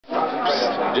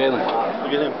Jaylen.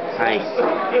 Look at him. Hi.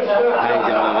 How you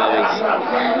doing, babies?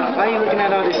 Why are you looking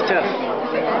at all this stuff?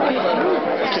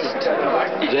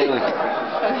 Jaylen.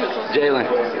 Jaylen.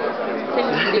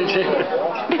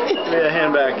 Give me a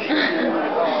hand back.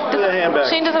 Give me a hand back.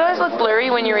 Shane, does it always look blurry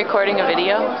when you're recording a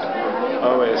video?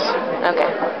 Always.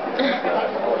 Okay.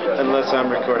 Unless I'm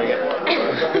recording it.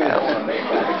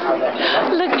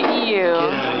 Look at you.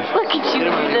 Look at you,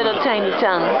 little tiny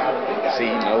tongue. See,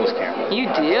 he knows camera. You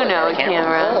do know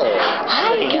camera.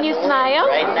 Hi, can you smile?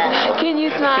 Right now. Can you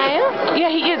smile? Yeah,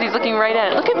 he is. He's looking right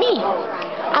at it. Look at me.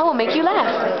 I will make you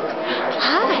laugh.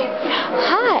 Hi.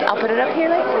 Hi. I'll put it up here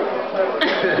like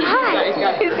this. Hi.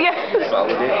 He's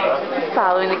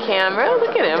following the camera.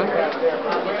 Look at him.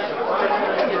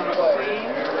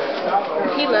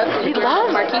 He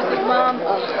loves Marquise's mom.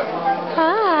 Oh.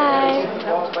 Hi.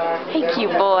 Hey,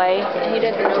 cute boy. He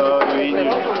doesn't know. Oh, you eating?